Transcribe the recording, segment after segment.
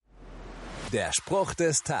Der Spruch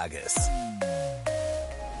des Tages.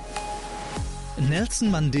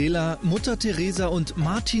 Nelson Mandela, Mutter Teresa und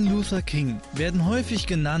Martin Luther King werden häufig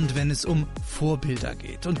genannt, wenn es um Vorbilder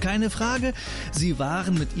geht. Und keine Frage, sie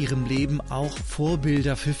waren mit ihrem Leben auch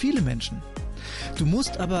Vorbilder für viele Menschen. Du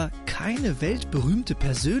musst aber keine weltberühmte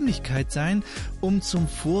Persönlichkeit sein, um zum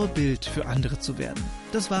Vorbild für andere zu werden.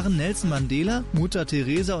 Das waren Nelson Mandela, Mutter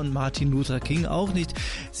Teresa und Martin Luther King auch nicht.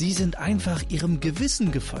 Sie sind einfach ihrem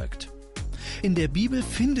Gewissen gefolgt. In der Bibel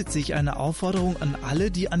findet sich eine Aufforderung an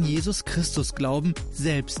alle, die an Jesus Christus glauben,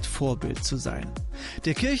 selbst Vorbild zu sein.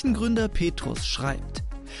 Der Kirchengründer Petrus schreibt: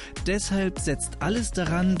 Deshalb setzt alles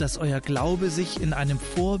daran, dass euer Glaube sich in einem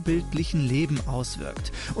vorbildlichen Leben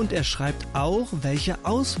auswirkt. Und er schreibt auch, welche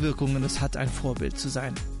Auswirkungen es hat, ein Vorbild zu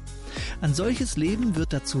sein. Ein solches Leben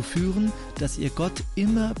wird dazu führen, dass ihr Gott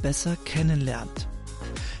immer besser kennenlernt.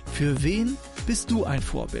 Für wen bist du ein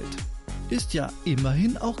Vorbild? Ist ja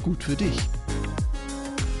immerhin auch gut für dich.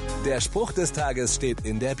 Der Spruch des Tages steht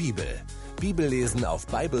in der Bibel. Bibellesen auf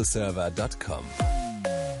bibleserver.com.